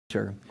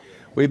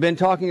We've been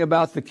talking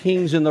about the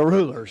kings and the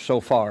rulers so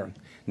far.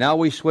 Now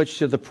we switch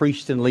to the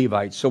priests and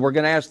Levites. So we're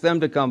going to ask them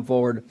to come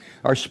forward,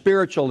 our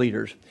spiritual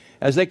leaders.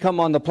 As they come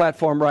on the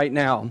platform right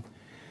now,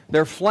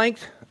 they're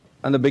flanked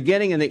on the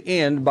beginning and the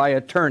end by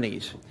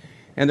attorneys.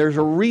 And there's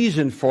a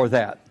reason for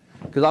that,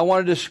 because I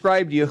want to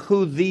describe to you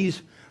who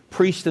these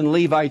priests and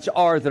Levites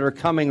are that are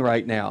coming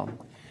right now.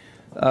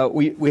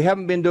 We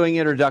haven't been doing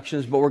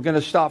introductions, but we're going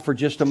to stop for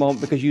just a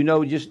moment because you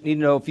just need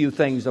to know a few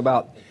things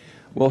about.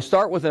 We'll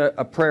start with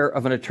a prayer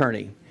of an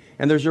attorney,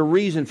 and there's a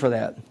reason for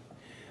that.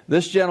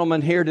 This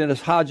gentleman here,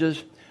 Dennis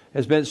Hodges,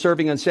 has been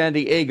serving in San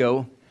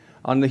Diego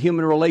on the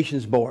Human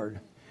Relations Board.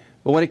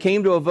 But when it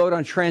came to a vote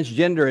on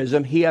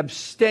transgenderism, he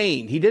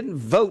abstained. He didn't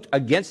vote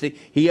against it.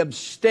 He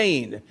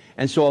abstained.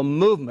 And so a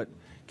movement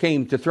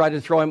came to try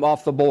to throw him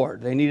off the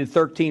board. They needed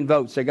 13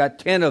 votes. They got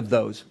 10 of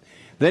those.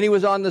 Then he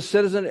was on the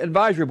Citizen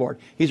Advisory Board.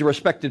 He's a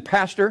respected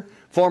pastor,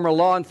 former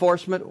law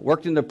enforcement,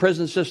 worked in the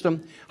prison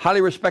system,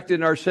 highly respected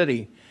in our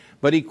city.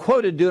 But he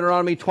quoted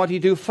Deuteronomy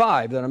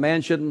 22:5, that a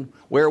man shouldn't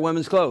wear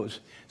women's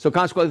clothes. So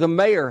consequently, the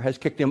mayor has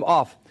kicked him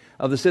off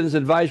of the Citizens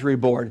Advisory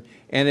Board,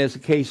 and is a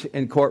case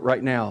in court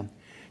right now.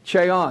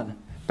 Cheon,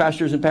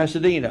 pastors in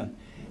Pasadena,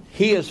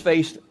 he has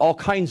faced all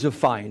kinds of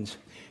fines.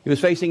 He was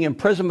facing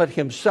imprisonment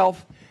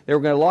himself. They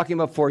were going to lock him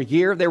up for a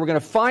year. They were going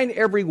to fine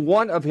every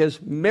one of his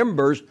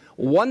members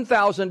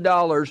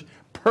 $1,000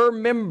 per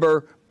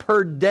member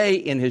per day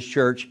in his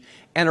church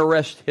and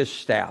arrest his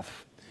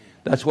staff.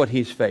 That's what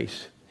he's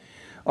faced.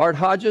 Art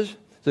Hodges,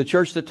 the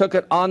church that took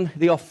it on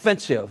the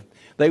offensive.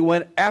 They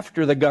went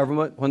after the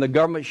government when the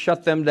government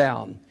shut them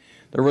down.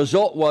 The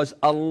result was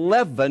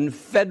 11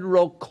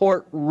 federal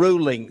court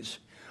rulings,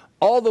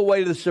 all the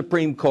way to the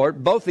Supreme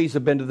Court. Both these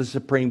have been to the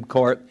Supreme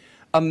Court.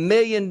 $1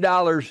 million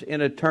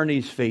in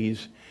attorney's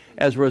fees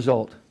as a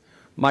result.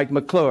 Mike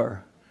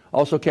McClure,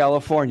 also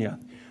California,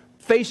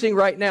 facing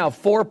right now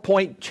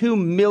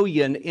 $4.2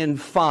 million in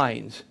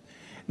fines.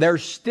 They're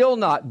still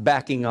not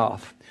backing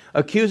off,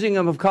 accusing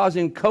him of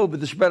causing COVID,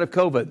 the spread of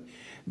COVID.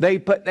 They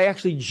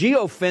actually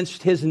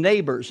geofenced his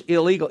neighbors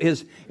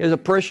his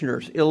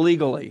parishioners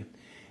illegally.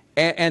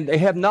 And they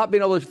have not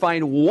been able to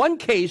find one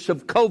case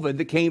of COVID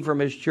that came from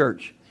his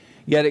church.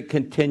 Yet it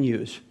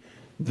continues.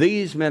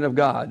 These men of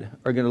God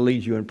are going to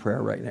lead you in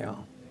prayer right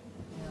now.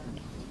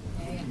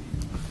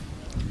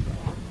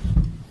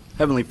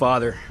 Heavenly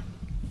Father,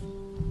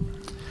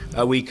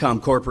 we come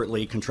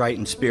corporately, contrite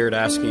in spirit,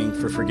 asking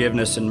for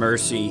forgiveness and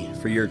mercy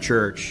for your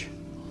church.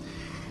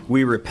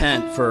 We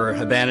repent for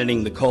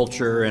abandoning the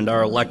culture and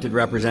our elected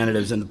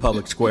representatives in the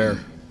public square.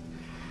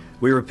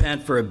 We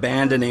repent for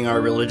abandoning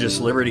our religious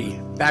liberty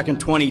back in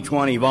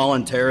 2020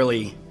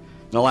 voluntarily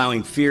and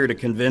allowing fear to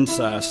convince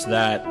us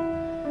that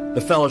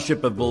the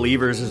fellowship of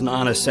believers is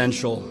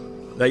non-essential,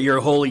 that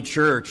your holy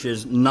church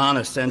is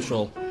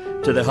non-essential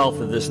to the health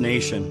of this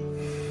nation.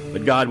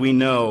 But God, we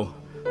know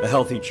a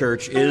healthy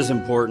church is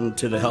important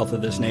to the health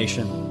of this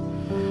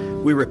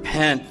nation. We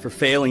repent for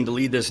failing to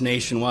lead this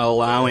nation while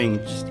allowing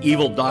just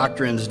evil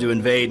doctrines to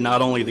invade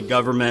not only the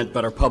government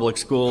but our public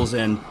schools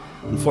and,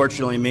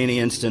 unfortunately, in many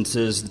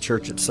instances, the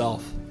church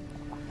itself.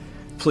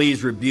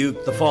 Please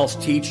rebuke the false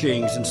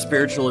teachings and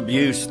spiritual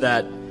abuse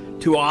that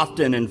too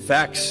often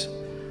infects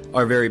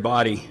our very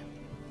body.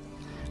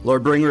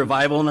 Lord, bring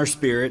revival in our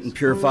spirit and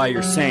purify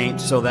your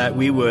saints so that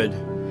we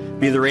would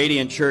be the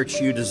radiant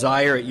church you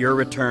desire at your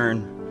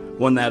return,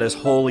 one that is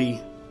holy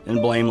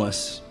and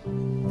blameless.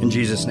 In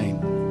Jesus'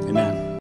 name.